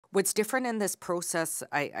What's different in this process,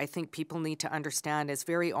 I think people need to understand, is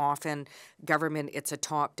very often government, it's a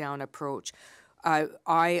top-down approach.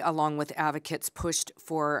 I, along with advocates, pushed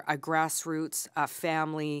for a grassroots, a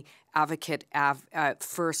family advocate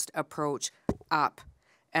first approach up.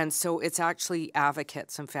 And so it's actually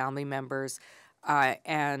advocates and family members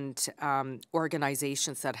and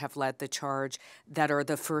organizations that have led the charge that are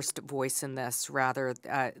the first voice in this rather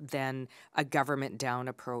than a government down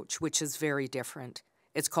approach, which is very different.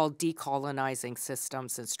 It's called decolonizing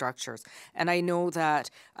systems and structures. And I know that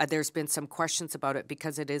there's been some questions about it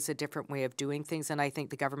because it is a different way of doing things, and I think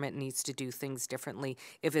the government needs to do things differently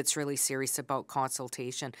if it's really serious about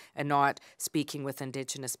consultation and not speaking with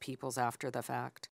Indigenous peoples after the fact.